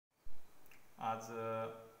आज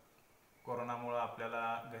कोरोनामुळे आपल्याला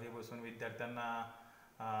घरी बसून विद्यार्थ्यांना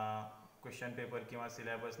क्वेश्चन पेपर किंवा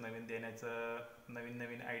सिलेबस नवीन देण्याचं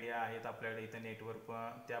नवीन आयडिया आहेत आपल्याकडे इथं नेटवर,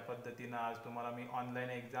 पण त्या पद्धतीनं आज तुम्हाला मी ऑनलाईन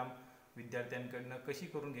एक्झाम विद्यार्थ्यांकडनं कशी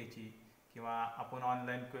करून घ्यायची किंवा आपण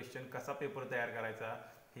ऑनलाईन क्वेश्चन कसा पेपर तयार करायचा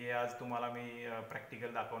हे आज तुम्हाला मी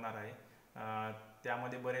प्रॅक्टिकल दाखवणार आहे।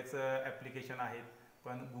 त्यामध्ये बरेच ॲप्लिकेशन आहेत,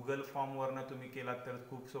 पण गुगल फॉर्मवरनं तुम्ही केलात तर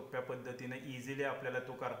खूप सोप्या पद्धतीने इझिली आपल्याला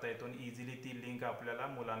तो करता येतो आणि इझिली ती लिंक आपल्याला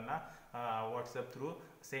मुलांना व्हॉट्सअप थ्रू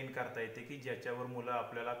सेंड करता येते की ज्याच्यावर मुलं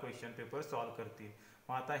आपल्याला क्वेश्चन पेपर सॉल्व करतील।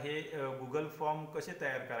 मग आता हे गुगल फॉर्म कसे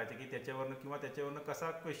तयार करायचे की त्याच्यावरनं कसा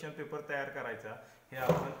क्वेश्चन पेपर तयार करायचा हे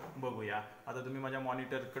आपण बघूया। आता तुम्ही माझ्या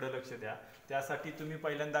मॉनिटरकडे लक्ष द्या। त्यासाठी तुम्ही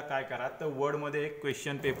पहिल्यांदा काय करा तर वर्डमध्ये एक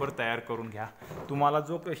क्वेश्चन पेपर तयार करून घ्या। तुम्हाला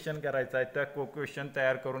जो क्वेश्चन करायचा आहे त्या क्वेश्चन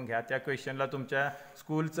तयार करून घ्या। त्या क्वेश्चनला तुमच्या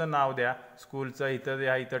स्कूलचं नाव द्या, स्कूलचं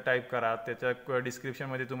इथं टाईप करा। त्याच्या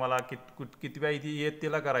डिस्क्रिप्शनमध्ये तुम्हाला किती वेळा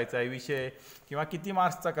इयत्तेला करायचा आहे विषय किंवा किती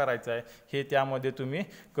मार्क्सचा करायचा आहे हे त्यामध्ये तुम्ही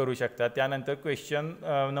करू शकता। त्यानंतर क्वेश्चन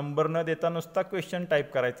नंबर न देता नुसता क्वेश्चन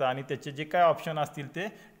टाईप करायचा आणि त्याचे जे काय ऑप्शन असतील ते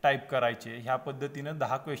टाईप करायचे। ह्या पद्धतीनं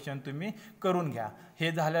 10 क्वेश्चन तुम्ही करून घ्या।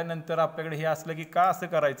 हे झाल्यानंतर आपल्याकडे हे असलं की का असं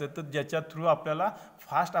करायचं तर ज्याच्या थ्रू आपल्याला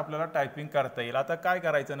फास्ट टायपिंग करता येईल। आता काय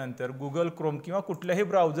करायचं नंतर गुगल क्रोम किंवा कुठल्याही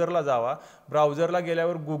ब्राउझरला जावा। ब्राउझरला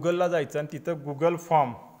गेल्यावर गुगलला जायचं आणि तिथं गुगल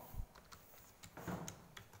फॉर्म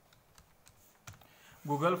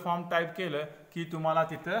टाईप केलं की तुम्हाला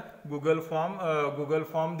तिथं गुगल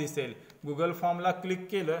फॉर्म दिसेल। गुगल फॉर्मला क्लिक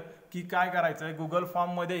केलं की काय करायचं आहे गुगल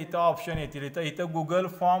फॉर्ममध्ये इथं ऑप्शन येतील। इथं Google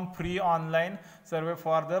form free online survey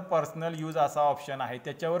for the personal use असा ऑप्शन आहे।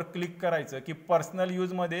 त्याच्यावर क्लिक करायचं की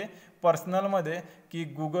पर्सनलमध्ये की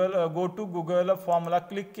गो टू गुगल फॉर्मला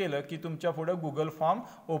क्लिक केलं की तुमच्या पुढे गुगल फॉर्म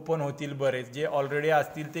ओपन होतील बरेच जे ऑलरेडी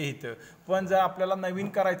असतील ते इथं। पण जर आपल्याला नवीन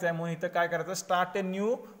करायचं आहे म्हणून इथं काय करायचं start a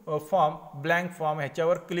new form blank form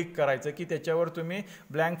ह्याच्यावर क्लिक करायचं की त्याच्यावर तुम्ही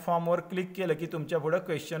ब्लँक फॉर्मवर क्लिक केलं की तुमच्या पुढे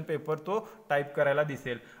क्वेश्चन पेपर तो टाईप करायला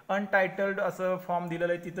दिसेल। अनटायटल्ड असं फॉर्म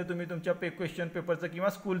दिलेलं आहे तिथं तुम्ही तुमच्या क्वेश्चन पेपरचं किंवा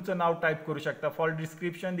स्कूलचं नाव टाईप करू शकता। फॉर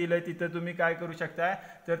डिस्क्रिप्शन दिलं आहे तिथं तुम्ही काय करू शकता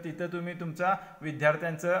तर तिथं तुम्ही तुमचा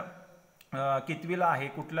विद्यार्थ्यांचं कितवीला आहे,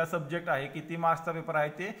 कुठला सब्जेक्ट आहे, किती मार्क्सचा पेपर आहे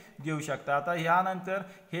ते देऊ शकता। आता ह्यानंतर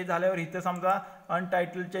हे झाल्यावर इथं समजा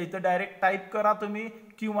अनटायटल्डच्या इथं डायरेक्ट टाईप करा तुम्ही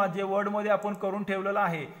किंवा जे वर्डमध्ये आपण करून ठेवलेलं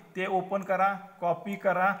आहे ते ओपन करा, कॉपी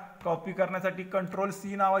करा। कॉपी करण्यासाठी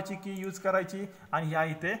कंट्रोल-C नावाची की यूज करायची आणि ह्या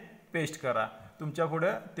इथे पेस्ट करा। तुमच्या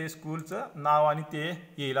पुढे ते स्कूलचं नाव आणि ते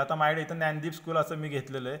येईल। आता माझ्याकडे इथं ज्ञानदीप स्कूल असं मी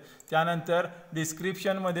घेतलेलं आहे। त्यानंतर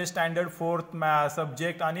डिस्क्रिप्शनमध्ये स्टँडर्ड 4th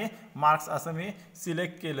सब्जेक्ट आणि मार्क्स असं मी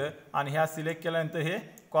सिलेक्ट केलं आणि ह्या सिलेक्ट केल्यानंतर हे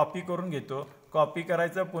कॉपी करून घेतो। कॉपी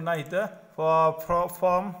करायचं पुन्हा इथं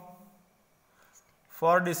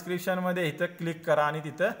फॉर डिस्क्रिप्शनमध्ये इथं क्लिक करा आणि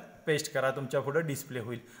तिथं पेस्ट करा, तुमच्या पुढे डिस्प्ले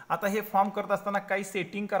होईल। आता हे फॉर्म करत असताना काही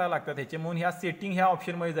सेटिंग करायला लागतात ह्याचे, म्हणून ह्या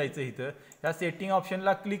ऑप्शनमध्ये जायचं। इथं ह्या सेटिंग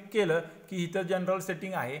ऑप्शनला क्लिक केलं की इथं जनरल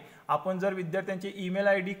सेटिंग आहे। आपण जर विद्यार्थ्यांचे ईमेल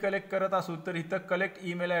ID कलेक्ट करत असू तर इथं कलेक्ट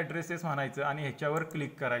ईमेल ॲड्रेसेस म्हणायचं आणि ह्याच्यावर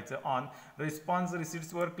क्लिक करायचं। ऑन रिस्पॉन्स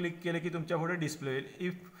रिसिट्सवर क्लिक केलं की तुमच्या पुढे डिस्प्ले होईल।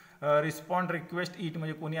 इफ रिस्पॉन्ड रिक्वेस्ट इट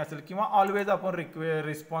म्हणजे कोणी असेल किंवा ऑलवेज आपण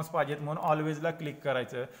रिस्पॉन्स पाहिजेत म्हणून ऑलवेजला क्लिक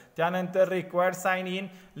करायचं। त्यानंतर required sign in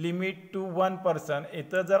limit to 1 person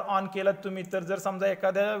इथं जर ऑन केलं तुम्ही तर जर समजा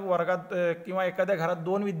एखाद्या वर्गात किंवा एखाद्या घरात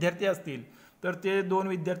 2 विद्यार्थी असतील तर ते 2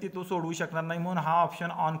 विद्यार्थी तो सोडवू शकणार नाही म्हणून हा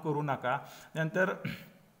ऑप्शन ऑन करू नका। नंतर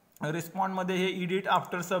रिस्पॉन्डमध्ये हे एडिट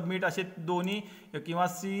आफ्टर सबमिट असे दोन्ही किंवा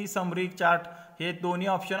सी समरी चार्ट हे दोन्ही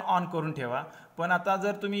ऑप्शन ऑन करून ठेवा। पण आता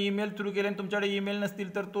जर तुम्ही ईमेल थ्रू केले आणि तुमच्याकडे ईमेल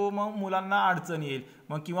नसतील तर तो मग मुलांना अडचण येईल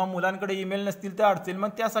मग किंवा मुलांकडे ईमेल नसतील तर अडचण। मग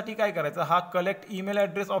त्यासाठी काय करायचं हा कलेक्ट ईमेल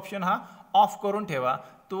ॲड्रेस ऑप्शन हा ऑफ करून ठेवा।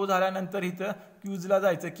 तो झाल्यानंतर इथं क्यूजला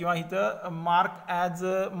जायचं किंवा इथं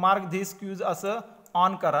मार्क धिस क्यूज असं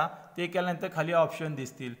ऑन करा। ते केल्यानंतर खाली ऑप्शन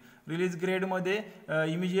दिसतील। Release ग्रेडमध्ये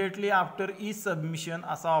immediately after each submission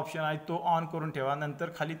असा ऑप्शन आहे तो ऑन करून ठेवा। नंतर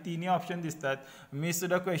खाली तिन्ही ऑप्शन दिसतात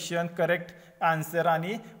मिस्ड क्वेश्चन, करेक्ट आन्सर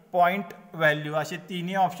आणि पॉईंट व्हॅल्यू असे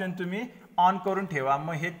तिन्ही ऑप्शन तुम्ही ऑन करून ठेवा।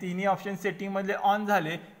 मग हे तिन्ही ऑप्शन सेटिंगमधले ऑन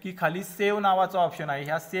झाले की खाली सेव्ह नावाचा ऑप्शन आहे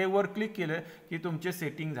ह्या सेव्हवर क्लिक केलं की तुमचे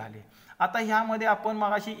सेटिंग झाले। आता ह्यामध्ये आपण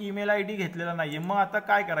मगाशी ईमेल ID घेतलेला नाहीये, मग आता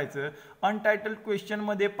काय करायचं अनटायटल्ड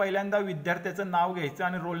क्वेश्चनमध्ये पहिल्यांदा विद्यार्थ्याचं नाव घ्यायचं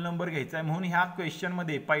आणि रोल नंबर घ्यायचा आहे। म्हणून ह्या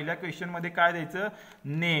क्वेश्चनमध्ये पहिल्या क्वेश्चनमध्ये काय द्यायचं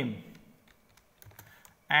नेम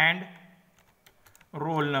अँड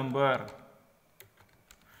रोल नंबर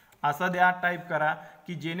असा द्या, टाईप करा।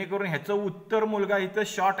 की जेणेकरून ह्याचं उत्तर मुलगा इथं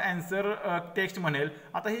शॉर्ट आन्सर टेक्स्ट म्हणेल.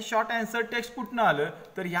 आता हे शॉर्ट आन्सर टेक्स्ट कुठनं आलं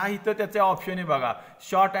तर ह्या इथं त्याचे ऑप्शन आहे बघा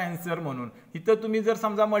शॉर्ट आन्सर म्हणून. इथं तुम्ही जर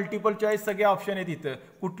समजा मल्टिपल चॉईस सगळे ऑप्शन आहेत इथं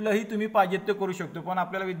कुठलंही तुम्ही पाहिजे ते करू शकतो, पण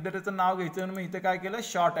आपल्याला विद्यार्थ्याचं नाव घ्यायचं म्हणून इथं काय केलं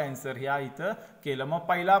शॉर्ट आन्सर ह्या इथं केलं. मग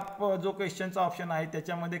पहिला जो क्वेश्चनचा ऑप्शन आहे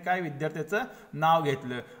त्याच्यामध्ये काय विद्यार्थ्याचं नाव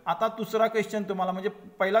घेतलं. आता दुसरा क्वेश्चन तुम्हाला म्हणजे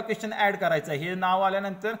पहिला क्वेश्चन ऍड करायचा आहे. हे नाव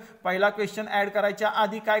आल्यानंतर पहिला क्वेश्चन ऍड करायच्या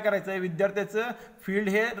आधी काय करायचं आहे विद्यार्थ्याचं फील्ड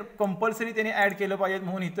हे कंपल्सरी त्यांनी ऍड केलं पाहिजे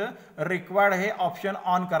म्हणून इथं रिक्वायर्ड हे ऑप्शन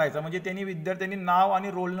ऑन करायचं. म्हणजे त्यांनी विद्यार्थ्यांनी नाव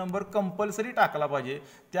आणि रोल नंबर कंपल्सरी टाकला पाहिजे,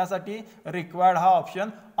 त्यासाठी रिक्वायर्ड हा ऑप्शन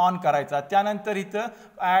ऑन करायचा. त्यानंतर इथं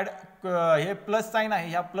ऍड हे प्लस साइन आहे,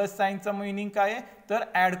 ह्या प्लस साइनचं मिनिंग काय आहे तर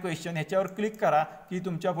ऍड क्वेश्चन. ह्याच्यावर क्लिक करा की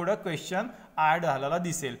तुमच्या पुढे क्वेश्चन ऍड झालेला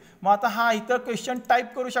दिसेल. मग आता हा इथं क्वेश्चन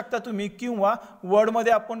टाईप करू शकता तुम्ही किंवा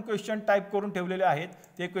वर्डमध्ये आपण क्वेश्चन टाईप करून ठेवलेले आहेत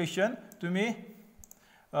ते क्वेश्चन तुम्ही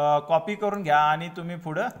कॉपी करून घ्या आणि तुम्ही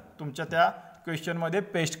पुढे तुमच्या त्या क्वेश्चनमध्ये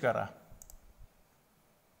पेस्ट करा.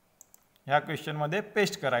 ह्या क्वेश्चनमध्ये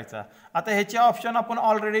पेस्ट करायचा. आता ह्याचे ऑप्शन आपण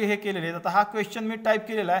ऑलरेडी हे केलेले आहेत. आता हा क्वेश्चन मी टाईप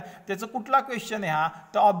केलेला आहे, त्याचं कुठला क्वेश्चन आहे हा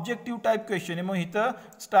तर ऑब्जेक्टिव्ह टाईप क्वेश्चन आहे. मग इथं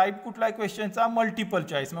टाईप कुठला आहे क्वेश्चनचा मल्टिपल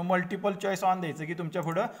चॉईस. मग मल्टिपल चॉईस ऑन द्यायचं की तुमच्या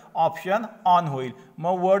पुढं ऑप्शन ऑन होईल.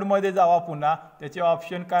 मग वर्डमध्ये जावा पुन्हा त्याचे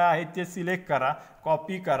ऑप्शन काय आहेत ते सिलेक्ट करा,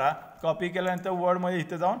 कॉपी करा. कॉपी केल्यानंतर वर्डमध्ये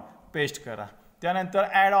इथं जाऊन पेस्ट करा. त्यानंतर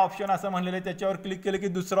ॲड ऑप्शन असं म्हणलेलं आहे, त्याच्यावर क्लिक केलं की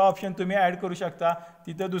दुसरा ऑप्शन तुम्ही ॲड करू शकता.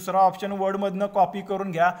 तिथं दुसरा ऑप्शन वर्डमधनं कॉपी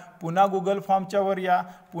करून घ्या, पुन्हा गुगल फॉर्मच्या वर या,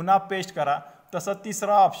 पुन्हा पेस्ट करा. तसं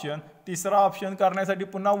तिसरा ऑप्शन करण्यासाठी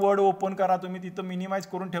पुन्हा वर्ड ओपन करा. तुम्ही तिथं मिनिमाइज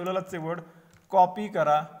करून ठेवलेलाच आहे वर्ड, कॉपी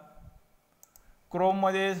करा.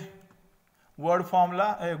 क्रोममध्ये वर्ड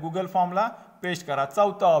फॉर्मला गुगल फॉर्मला पेस्ट करा.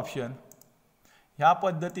 चौथा ऑप्शन. ह्या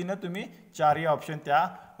पद्धतीनं तुम्ही चारही ऑप्शन त्या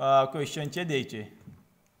क्वेश्चनचे द्यायचे.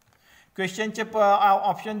 क्वेश्चनचे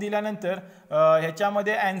ऑप्शन दिल्यानंतर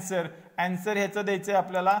ह्याच्यामध्ये ॲन्सर ह्याचं द्यायचं आहे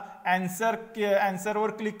आपल्याला.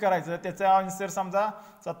 ॲन्सरवर क्लिक करायचं. त्याचं आन्सर समजा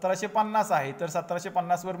 1750 आहे तर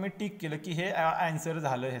 1750वर मी टिक केलं की हे ॲन्सर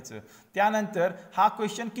झालं ह्याचं. त्यानंतर हा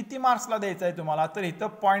क्वेश्चन किती मार्क्सला द्यायचा आहे तुम्हाला तर इथं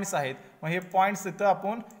पॉईंट्स आहेत. मग हे पॉईंट्स इथं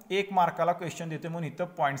आपण 1 मार्काला क्वेश्चन देतो म्हणून इथं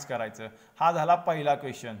पॉईंट्स करायचं. हा झाला पहिला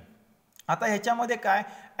क्वेश्चन. आता ह्याच्यामध्ये काय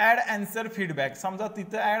ॲड आन्सर फीडबॅक. समजा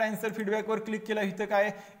तिथं ॲड आन्सर फीडबॅकवर क्लिक केलं, इथं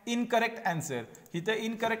काय इनकरेक्ट आन्सर. इथं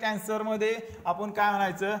इनकरेक्ट आन्सरमध्ये आपण काय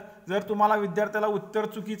म्हणायचं जर तुम्हाला विद्यार्थ्याला उत्तर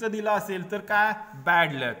चुकीचं दिलं असेल तर काय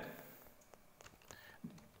बॅड लक.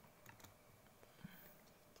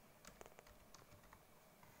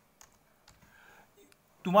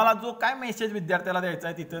 तुम्हाला जो काय मेसेज विद्यार्थ्याला द्यायचा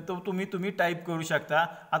आहे तिथं तो तुम्ही टाईप करू शकता.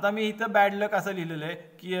 आता मी इथं बॅड लक असं लिहिलेलं आहे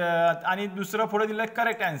की आणि दुसरं पुढे दिलं आहे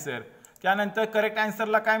करेक्ट आन्सर. त्यानंतर करेक्ट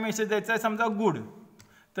आन्सरला काय मेसेज द्यायचा आहे समजा गुड,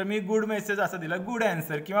 तर मी गुड मेसेज असं दिलं, गुड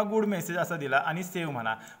आन्सर किंवा गुड मेसेज असं दिला आणि सेव्ह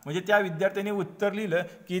म्हणा. म्हणजे त्या विद्यार्थ्यांनी उत्तर लिहिलं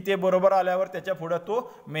की ते बरोबर आल्यावर त्याच्या पुढं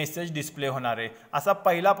तो मेसेज डिस्प्ले होणार आहे. असा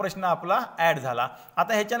पहिला प्रश्न आपला ॲड झाला.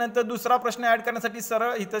 आता ह्याच्यानंतर दुसरा प्रश्न ॲड करण्यासाठी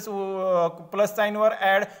सरळ इथंच प्लस साईनवर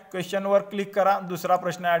ॲड क्वेश्चनवर क्लिक करा, दुसरा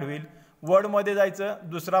प्रश्न ॲड होईल. वर्डमध्ये जायचं,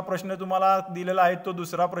 दुसरा प्रश्न तुम्हाला दिलेला आहे तो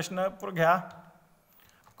दुसरा प्रश्न घ्या,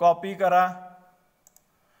 कॉपी करा,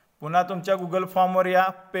 पुन्हा तुमच्या गुगल फॉर्मवर या,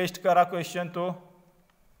 पेस्ट करा क्वेश्चन. तो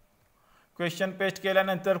क्वेश्चन पेस्ट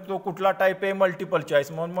केल्यानंतर तो कुठला टाईप आहे मल्टिपल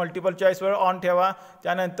चॉईस, म्हणून मल्टिपल चॉईसवर ऑन ठेवा.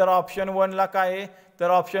 त्यानंतर ऑप्शन 1ला काय आहे तर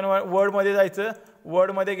ऑप्शन 1 वर्डमध्ये जायचं.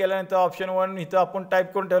 वर्डमध्ये गेल्यानंतर ऑप्शन 1 इथं आपण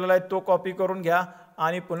टाईप करून ठेवलेला आहे तो कॉपी करून घ्या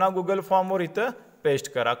आणि पुन्हा गुगल फॉर्मवर इथं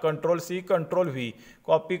पेस्ट करा. Ctrl+C Ctrl+V.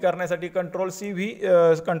 कॉपी करण्यासाठी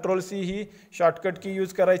Ctrl+C ही शॉर्टकट की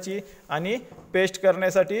यूज करायची आणि पेस्ट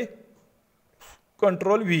करण्यासाठी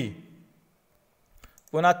Ctrl+V.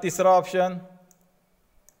 पुन्हा तिसरा ऑप्शन,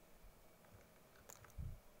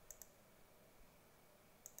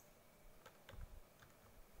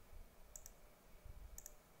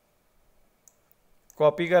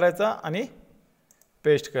 कॉपी करायचा आणि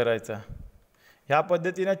पेस्ट करायचा. ह्या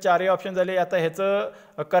पद्धतीने चारही ऑप्शन झाले. आता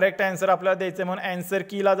ह्याचं करेक्ट आन्सर आपल्याला द्यायचं म्हणून आन्सर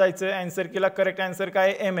कीला जायचं. आन्सर कीला करेक्ट आन्सर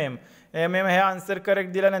काय MM हे आन्सर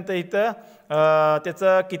करेक्ट दिल्यानंतर इथं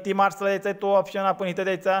त्याचं किती मार्क्सला द्यायचं आहे तो ऑप्शन आपण इथं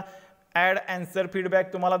द्यायचा. ॲड आन्सर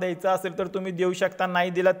फीडबॅक तुम्हाला द्यायचा असेल तर तुम्ही देऊ शकता, नाही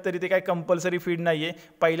दिलात तरी ते काही कंपल्सरी फीड नाही आहे.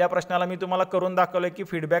 पहिल्या प्रश्नाला मी तुम्हाला करून दाखवलं की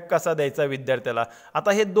फीडबॅक कसा द्यायचा विद्यार्थ्याला.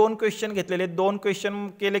 आता हे 2 क्वेश्चन घेतलेले, 2 क्वेश्चन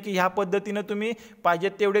केले की ह्या पद्धतीनं तुम्ही पाहिजे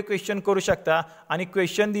तेवढे क्वेश्चन करू शकता. आणि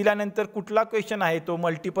क्वेश्चन दिल्यानंतर कुठला क्वेश्चन आहे तो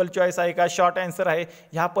मल्टिपल चॉईस आहे का शॉर्ट आन्सर आहे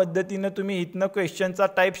ह्या पद्धतीनं तुम्ही इथनं क्वेश्चनचा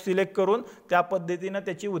टाईप सिलेक्ट करून त्या पद्धतीनं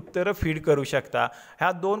त्याची उत्तरं फीड करू शकता.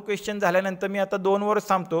 ह्या 2 क्वेश्चन झाल्यानंतर मी आता 2वर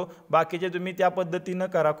थांबतो, बाकीचे तुम्ही त्या पद्धतीनं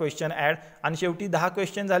करा क्वेश्चन ॲड आणि शेवटी 10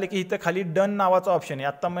 क्वेश्चन झाले की इथं खाली डन नावाचा ऑप्शन आहे.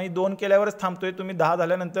 आत्ता मी 2 केल्यावरच थांबतोय, तुम्ही 10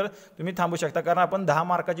 झाल्यानंतर तुम्ही थांबू शकता कारण आपण 10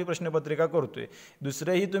 मार्काची प्रश्नपत्रिका करतोय.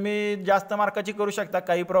 दुसरंही तुम्ही जास्त मार्काची करू शकता,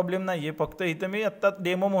 काही प्रॉब्लेम नाही आहे. फक्त इथं मी आत्ता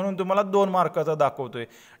डेमो म्हणून तुम्हाला 2 मार्काचा दाखवतोय.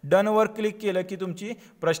 डनवर क्लिक केलं की तुमची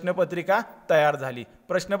प्रश्नपत्रिका तयार झाली.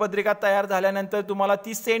 प्रश्नपत्रिका तयार झाल्यानंतर तुम्हाला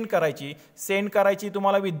ती सेंड करायची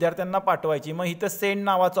तुम्हाला विद्यार्थ्यांना पाठवायची. मग इथं सेंड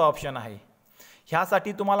नावाचा ऑप्शन आहे.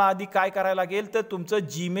 ह्यासाठी तुम्हाला आधी काय करायला लागेल तर तुमचं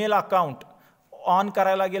जीमेल अकाउंट ऑन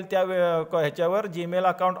करायला लागेल. त्या ह्याच्यावर जीमेल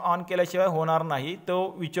अकाउंट ऑन केल्याशिवाय होणार नाही.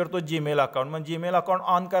 तो विचारतो जीमेल अकाउंट, मग जीमेल अकाउंट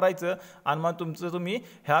ऑन करायचं आणि मग तुम्ही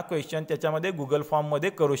ह्या क्वेश्चन त्याच्यामध्ये गुगल फॉर्ममध्ये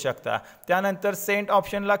करू शकता. त्यानंतर सेंड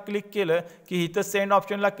ऑप्शनला क्लिक केलं की इथं सेंड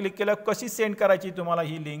ऑप्शनला क्लिक केलं कशी सेंड करायची तुम्हाला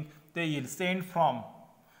ही लिंक ते येईल. Send form,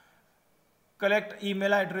 collect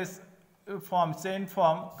email address form, send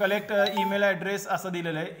form, collect email address असं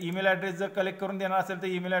दिलेलं आहे. ईमेल ॲड्रेस जर कलेक्ट करून देणार असेल तर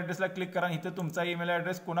ईमेल ॲड्रेसला क्लिक करा. इथं तुमचा ईमेल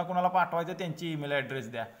ॲड्रेस कोणाकोणाला पाठवायचं त्यांची ईमेल ॲड्रेस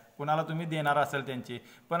द्या, कुणाला तुम्ही देणार असेल त्यांची.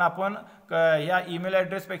 पण आपण ह्या ईमेल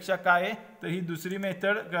ॲड्रेसपेक्षा काय आहे तर ही दुसरी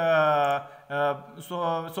मेथड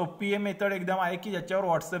सोपी आहे मेथड एकदम आहे की ज्याच्यावर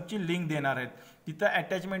व्हॉट्सअपची लिंक देणार आहेत. तिथं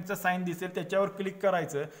अटॅचमेंटचं साईन दिसेल त्याच्यावर क्लिक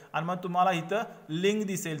करायचं आणि मग तुम्हाला इथं लिंक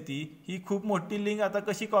दिसेल. ही खूप मोठी लिंक. आता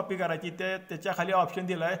कशी कॉपी करायची त्याच्या खाली ऑप्शन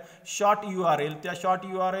दिला आहे शॉर्ट URL. त्या शॉर्ट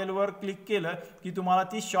URLवर क्लिक केलं की तुम्हाला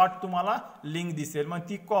ती शॉर्ट लिंक दिसेल. मग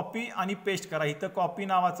ती कॉपी आणि पेस्ट करा. इथं कॉपी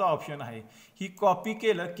नावाचा ऑप्शन आहे. ही कॉपी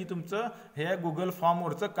केलं की तुमचं हे गुगल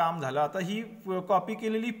फॉर्मवरचं काम झालं. आता ही कॉपी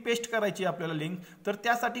केलेली पेस्ट करायची आपल्याला लिंक. तर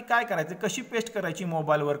त्यासाठी काय करायचं, कशी पेस्ट करायची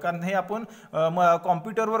मोबाईलवर, कारण हे आपण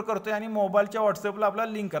कॉम्प्युटरवर करतोय आणि मोबाईलच्या व्हॉट्सअपला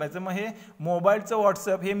आपल्याला लिंक करायचं. मग हे मोबाईलचं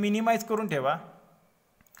व्हॉट्सअप हे मिनिमाइज करून ठेवा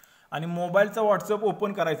आणि मोबाईलचं व्हॉट्सअप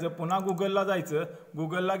ओपन करायचं. पुन्हा गुगलला जायचं.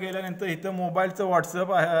 गुगलला गेल्यानंतर इथं मोबाईलचं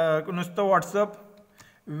व्हॉट्सअप नुसतं व्हॉट्सअप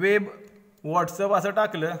वेब व्हॉट्सअप असं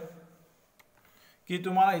टाकलं की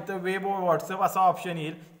तुम्हाला इथं वेब व्हॉट्सअप असा ऑप्शन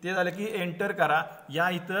येईल. ते झालं की एंटर करा. या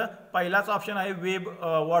इथं पहिलाच ऑप्शन आहे वेब,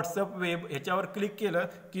 व्हॉट्सअप वेब. ह्याच्यावर क्लिक केलं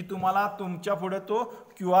की तुम्हाला तुमच्या पुढे तो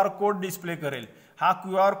QR कोड डिस्प्ले करेल. हा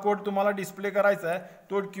QR कोड तुम्हाला डिस्प्ले करायचा आहे.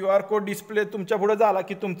 तो QR कोड डिस्प्ले तुमच्या पुढे झाला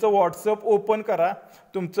की तुमचं व्हॉट्सअप ओपन करा.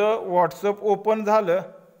 तुमचं व्हॉट्सअप ओपन झालं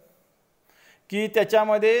की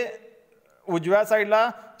त्याच्यामध्ये उजव्या साईडला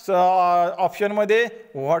ऑप्शनमध्ये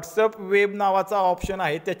व्हॉट्सअप वेब नावाचा ऑप्शन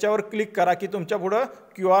आहे. त्याच्यावर क्लिक करा की तुमच्या पुढं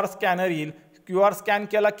QR स्कॅनर येईल. QR स्कॅन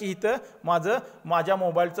केला की इथं माझ्या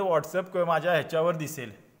मोबाईलचं व्हॉट्सअप माझ्या ह्याच्यावर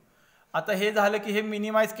दिसेल. आता हे झालं की हे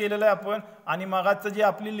मिनिमाइज केलेलं आहे आपण. आणि मगाचं जी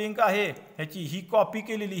आपली लिंक आहे ह्याची ही कॉपी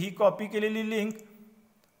केलेली लिंक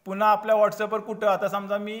पुन्हा आपल्या व्हॉट्सअपवर कुठं, आता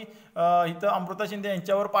समजा मी इथं अमृता शिंदे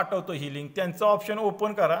यांच्यावर पाठवतो ही लिंक. त्यांचं ऑप्शन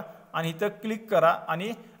ओपन करा आणि इथं क्लिक करा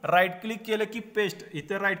आणि राईट क्लिक केलं की पेस्ट.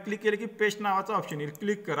 इथं राईट क्लिक केलं की पेस्ट नावाचा ऑप्शन येईल.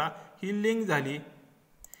 क्लिक करा. ही लिंक झाली.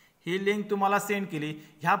 ही लिंक तुम्हाला सेंड केली.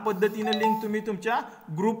 ह्या पद्धतीने लिंक तुम्ही तुमच्या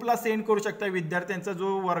ग्रुपला सेंड करू शकता. विद्यार्थ्यांचा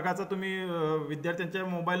जो वर्गाचा तुम्ही विद्यार्थ्यांचा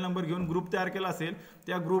मोबाईल नंबर घेऊन ग्रुप तयार केला असेल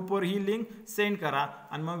त्या ग्रुपवर ही लिंक सेंड करा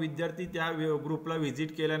आणि मग विद्यार्थी त्या ग्रुपला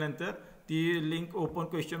व्हिजिट केल्यानंतर ती लिंक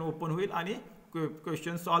क्वेश्चन ओपन होईल आणि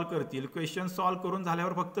क्वेश्चन सॉल्व करतील. क्वेश्चन सॉल्व करून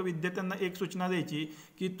झाल्यावर फक्त विद्यार्थ्यांना एक सूचना द्यायची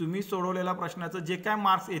की तुम्ही सोडवलेल्या प्रश्नाचं जे काय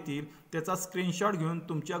मार्क्स येतील त्याचा स्क्रीनशॉट घेऊन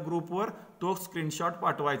तुमच्या ग्रुपवर तो स्क्रीनशॉट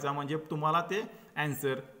पाठवायचा. म्हणजे तुम्हाला ते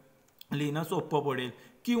ॲन्सर लिहिणं सोपं पडेल.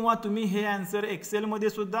 किंवा तुम्ही हे ॲन्सर एक्सेलमध्ये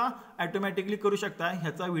सुद्धा ॲटोमॅटिकली करू शकता.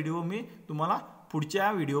 ह्याचा व्हिडिओ मी तुम्हाला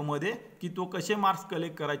पुढच्या व्हिडिओमध्ये की तो कसे मार्क्स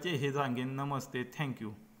कलेक्ट करायचे हे सांगेन. नमस्ते,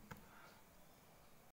 थँक्यू.